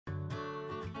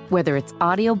Whether it's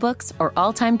audiobooks or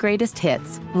all-time greatest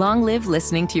hits, long live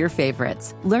listening to your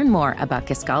favorites. Learn more about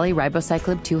Kisqali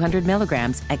Ribociclib 200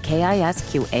 milligrams at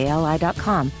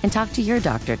KISQALI.com and talk to your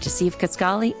doctor to see if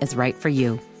Kisqali is right for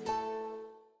you.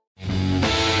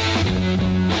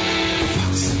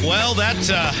 Well,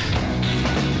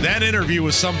 that interview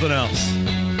was something else.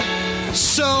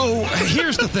 So,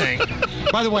 here's the thing.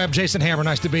 By the way, I'm Jason Hammer.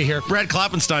 Nice to be here. Brad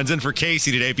Kloppenstein's in for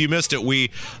Casey today. If you missed it,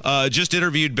 we just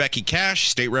interviewed Becky Cash,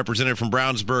 state representative from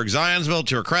Brownsburg, Zionsville.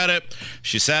 To her credit,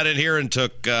 she sat in here and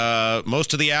took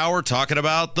most of the hour talking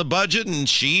about the budget, and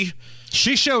she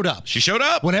showed up. She showed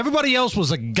up. When everybody else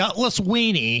was a gutless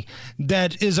weenie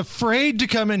that is afraid to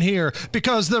come in here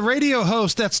because the radio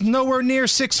host that's nowhere near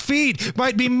 6 feet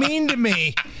might be mean to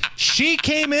me, she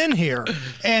came in here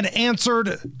and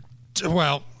answered...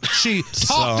 Well, she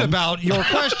talked about your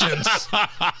questions.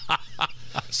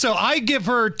 So I give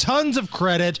her tons of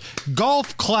credit,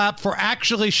 golf clap, for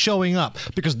actually showing up,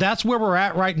 because that's where we're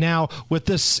at right now with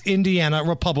this Indiana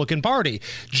Republican Party.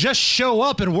 Just show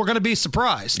up and we're going to be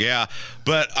surprised. Yeah,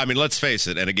 but I mean, let's face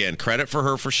it. And again, credit for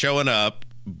her for showing up.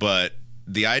 But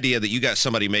the idea that you got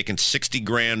somebody making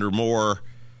 $60,000 or more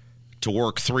to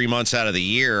work 3 months out of the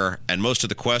year, and most of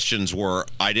the questions were,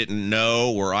 I didn't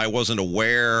know, or I wasn't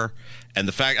aware. And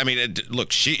the fact, I mean,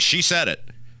 look, she said it.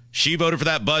 She voted for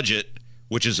that budget,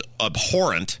 which is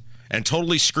abhorrent and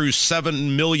totally screws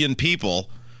 7 million people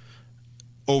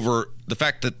over the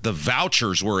fact that the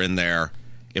vouchers were in there.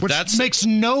 Which makes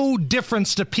no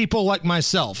difference to people like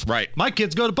myself. Right. My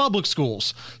kids go to public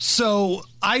schools. So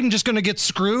I'm just going to get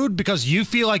screwed because you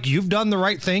feel like you've done the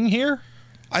right thing here?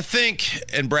 I think,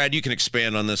 and Brad, you can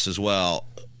expand on this as well,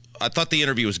 I thought the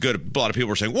interview was good. A lot of people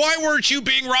were saying, why weren't you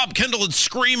being Rob Kendall and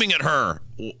screaming at her?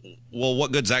 Well,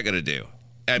 what good's that going to do?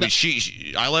 I mean,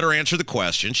 I let her answer the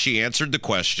questions. She answered the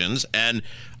questions. And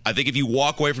I think if you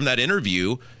walk away from that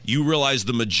interview, you realize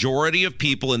the majority of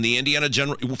people in the Indiana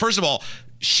general... First of all,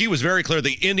 she was very clear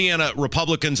the Indiana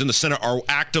Republicans in the Senate are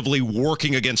actively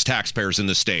working against taxpayers in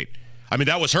the state. I mean,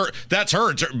 that's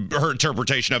her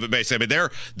interpretation of it, basically. I mean,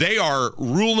 they are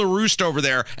ruling the roost over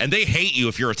there, and they hate you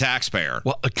if you're a taxpayer.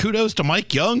 Well, kudos to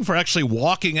Mike Young for actually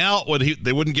walking out when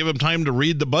they wouldn't give him time to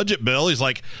read the budget bill. He's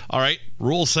like, all right,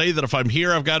 rules say that if I'm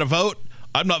here, I've got to vote.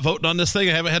 I'm not voting on this thing.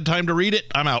 I haven't had time to read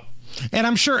it. I'm out. And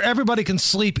I'm sure everybody can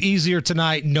sleep easier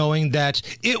tonight knowing that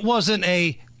it wasn't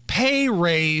a pay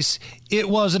raise, it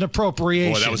was an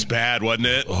appropriation. Boy, that was bad, wasn't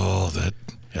it? Oh, that...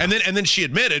 Yeah. And then she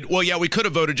admitted, well, yeah, we could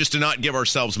have voted just to not give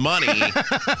ourselves money. and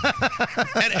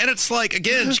it's like,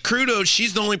 again, kudos,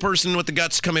 she's the only person with the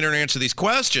guts to come in here and answer these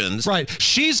questions. Right.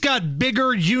 She's got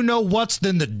bigger you-know-whats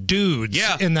than the dudes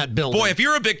in that building. Boy, if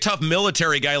you're a big, tough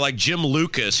military guy like Jim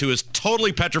Lucas, who is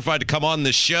totally petrified to come on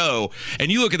this show,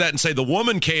 and you look at that and say, the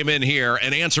woman came in here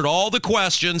and answered all the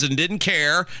questions and didn't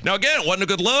care. Now, again, it wasn't a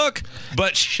good look,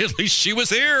 but at least she was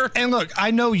here. And look,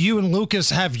 I know you and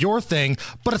Lucas have your thing,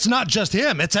 but it's not just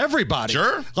him. It's everybody.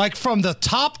 Sure. Like from the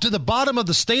top to the bottom of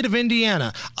the state of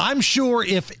Indiana. I'm sure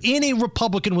if any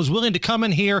Republican was willing to come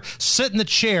in here, sit in the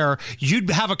chair, you'd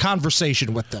have a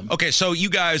conversation with them. Okay, so you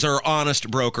guys are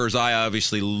honest brokers. I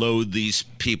obviously loathe these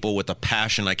people with a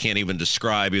passion I can't even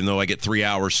describe, even though I get 3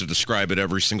 hours to describe it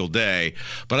every single day.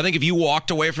 But I think if you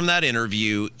walked away from that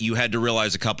interview, you had to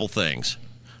realize a couple things.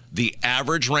 The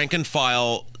average rank and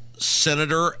file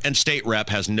senator and state rep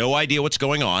has no idea what's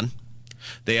going on.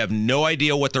 They have no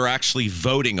idea what they're actually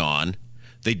voting on.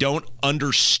 They don't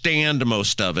understand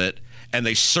most of it, and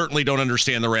they certainly don't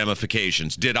understand the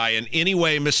ramifications. Did I in any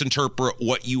way misinterpret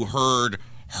what you heard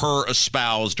her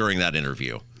espouse during that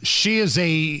interview? She is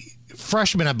a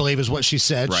freshman, I believe is what she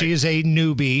said. Right. She is a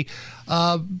newbie.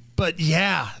 But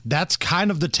yeah, that's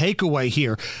kind of the takeaway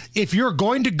here. If you're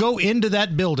going to go into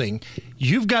that building,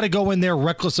 you've got to go in there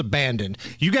reckless abandon.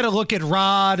 You got to look at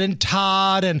Rod and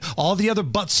Todd and all the other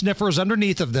butt sniffers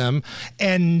underneath of them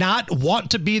and not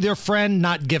want to be their friend,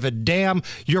 not give a damn.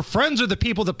 Your friends are the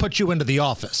people that put you into the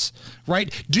office,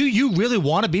 right? Do you really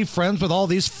want to be friends with all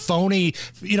these phony,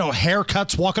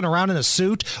 haircuts walking around in a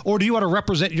suit, or do you want to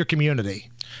represent your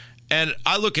community? And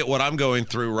I look at what I'm going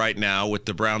through right now with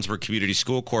the Brownsburg Community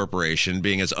School Corporation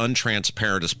being as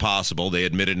untransparent as possible. They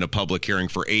admitted in a public hearing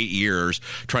for 8 years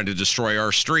trying to destroy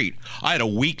our street. I had a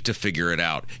week to figure it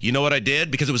out. You know what I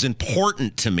did? Because it was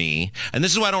important to me. And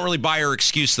this is why I don't really buy her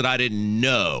excuse that I didn't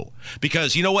know.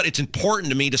 Because you know what? It's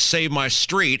important to me to save my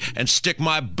street and stick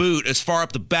my boot as far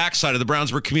up the backside of the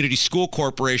Brownsburg Community School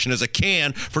Corporation as I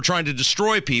can for trying to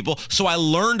destroy people. So I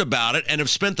learned about it and have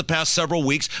spent the past several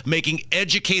weeks making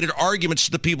educated arguments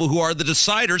to the people who are the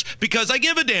deciders because I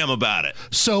give a damn about it.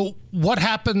 So what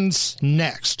happens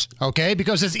next? Okay,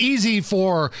 because it's easy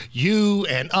for you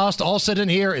and us to all sit in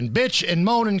here and bitch and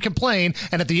moan and complain,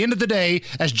 and at the end of the day,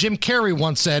 as Jim Carrey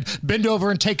once said, bend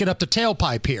over and take it up the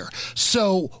tailpipe here.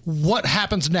 So what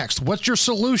happens next? What's your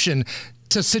solution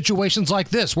to situations like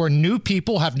this where new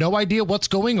people have no idea what's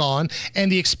going on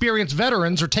and the experienced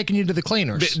veterans are taking you to the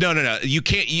cleaners? No. You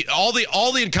can't. All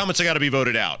the incumbents have got to be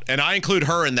voted out. And I include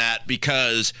her in that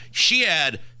because she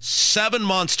had 7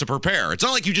 months to prepare. It's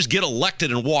not like you just get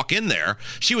elected and walk in there.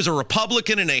 She was a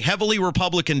Republican in a heavily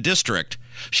Republican district.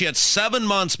 She had 7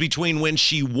 months between when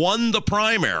she won the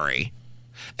primary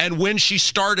and when she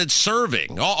started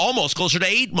serving, almost closer to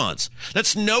 8 months.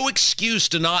 That's no excuse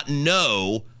to not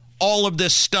know all of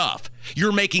this stuff.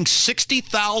 You're making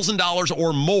 $60,000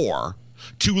 or more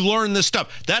to learn this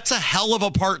stuff. That's a hell of a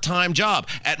part-time job.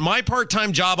 At my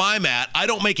part-time job I'm at, I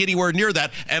don't make anywhere near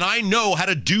that, and I know how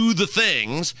to do the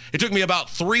things. It took me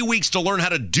about 3 weeks to learn how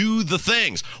to do the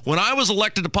things. When I was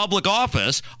elected to public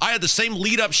office, I had the same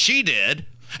lead-up she did,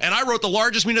 and I wrote the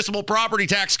largest municipal property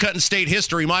tax cut in state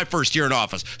history my first year in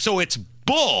office. So it's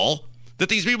bull that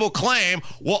these people claim,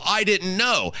 well, I didn't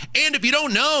know. And if you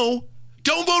don't know,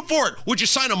 don't vote for it. Would you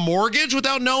sign a mortgage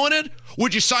without knowing it?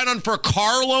 Would you sign on for a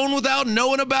car loan without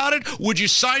knowing about it? Would you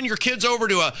sign your kids over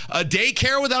to a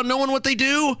daycare without knowing what they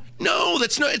do? No,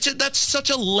 that's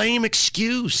such a lame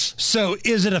excuse. So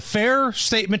is it a fair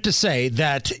statement to say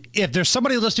that if there's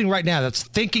somebody listening right now that's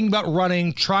thinking about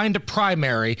running, trying to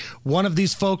primary one of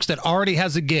these folks that already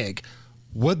has a gig,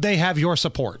 would they have your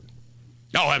support?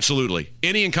 Oh, absolutely.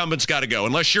 Any incumbent's got to go.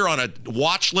 Unless you're on a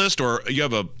watch list or you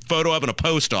have a photo of in a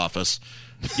post office.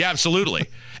 Yeah, absolutely.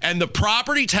 And the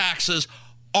property taxes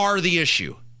are the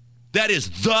issue. That is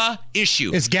the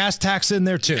issue. Is gas tax in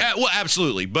there too? Well,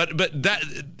 absolutely. But that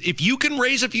if you can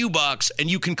raise a few bucks and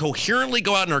you can coherently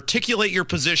go out and articulate your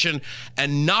position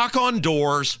and knock on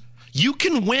doors, you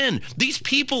can win. These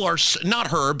people are not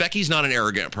her. Becky's not an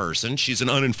arrogant person. She's an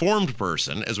uninformed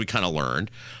person, as we kind of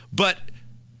learned. But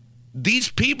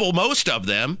these people, most of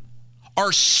them,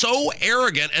 are so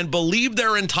arrogant and believe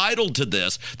they're entitled to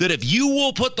this that if you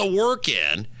will put the work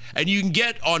in and you can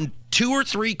get on 2 or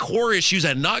 3 core issues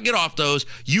and not get off those,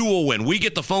 you will win. We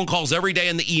get the phone calls every day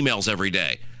and the emails every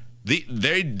day.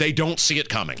 They don't see it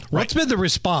coming. What's been the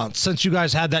response since you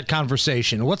guys had that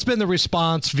conversation? What's been the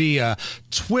response via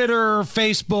Twitter,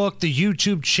 Facebook, the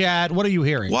YouTube chat? What are you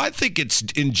hearing? Well, I think it's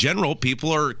in general,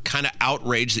 people are kind of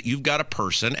outraged that you've got a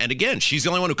person. And again, she's the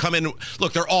only one who come in.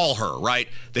 Look, they're all her, right?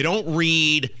 They don't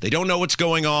read. They don't know what's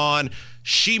going on.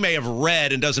 She may have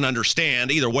read and doesn't understand.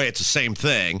 Either way, it's the same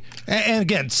thing. And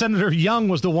again, Senator Young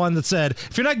was the one that said,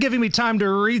 if you're not giving me time to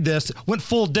read this, went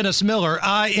full Dennis Miller,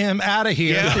 I am out of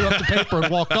here, threw up the paper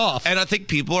and walked off. And I think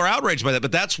people are outraged by that.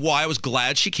 But that's why I was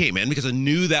glad she came in, because I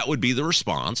knew that would be the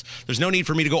response. There's no need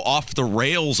for me to go off the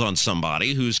rails on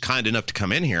somebody who's kind enough to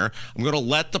come in here. I'm going to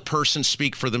let the person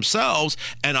speak for themselves.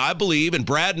 And I believe, and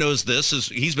Brad knows this, as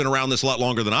he's been around this a lot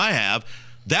longer than I have,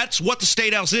 that's what the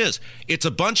State House is. It's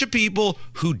a bunch of people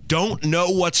who don't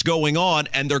know what's going on,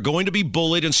 and they're going to be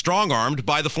bullied and strong-armed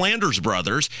by the Flanders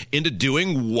brothers into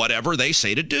doing whatever they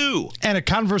say to do. And a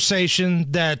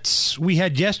conversation that we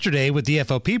had yesterday with the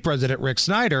FOP president, Rick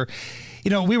Snyder. You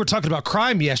know, we were talking about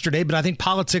crime yesterday, but I think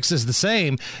politics is the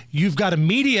same. You've got a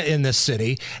media in this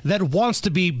city that wants to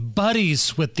be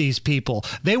buddies with these people.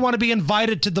 They want to be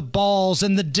invited to the balls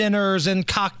and the dinners and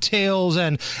cocktails,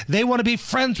 and they want to be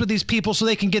friends with these people so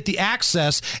they can get the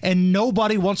access, and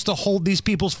nobody wants to hold these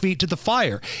people's feet to the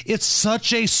fire. It's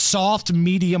such a soft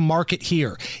media market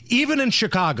here. Even in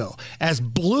Chicago, as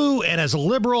blue and as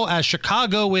liberal as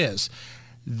Chicago is,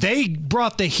 they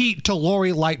brought the heat to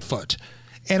Lori Lightfoot.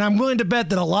 And I'm willing to bet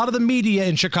that a lot of the media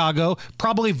in Chicago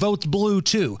probably votes blue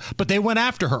too, but they went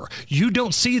after her. You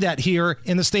don't see that here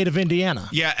in the state of Indiana.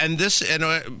 Yeah, and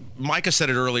Micah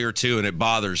said it earlier too, and it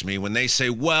bothers me when they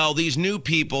say, well, these new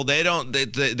people, they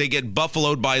get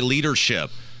buffaloed by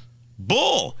leadership.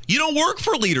 Bull. You don't work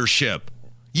for leadership.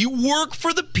 You work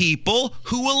for the people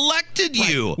who elected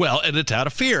you. Right. Well, and it's out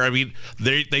of fear. I mean,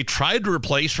 they tried to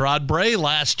replace Rod Bray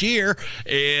last year,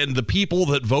 and the people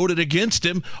that voted against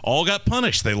him all got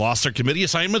punished. They lost their committee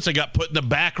assignments. They got put in the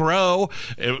back row,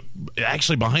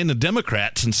 actually behind the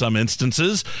Democrats in some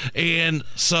instances. And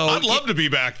so I'd love to be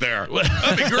back there.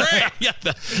 That'd be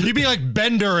great. You'd be like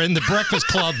Bender in the Breakfast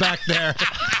Club back there.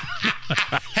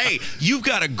 Hey, you've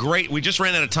got a great, we just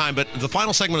ran out of time, but the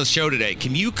final segment of the show today,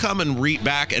 can you come and read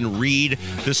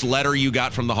this letter you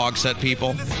got from the Hogset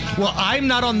people? Well, I'm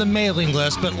not on the mailing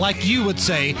list, but like you would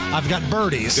say, I've got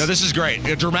birdies. Yeah, this is great.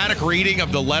 A dramatic reading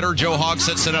of the letter Joe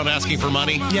Hogset sent out asking for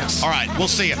money? Yes. All right, we'll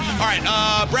see you. All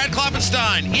right, Brad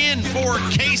Kloppenstein in for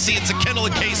Casey. It's a Kendall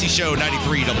and Casey show,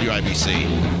 93 WIBC.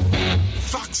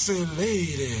 Foxy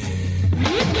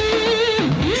lady.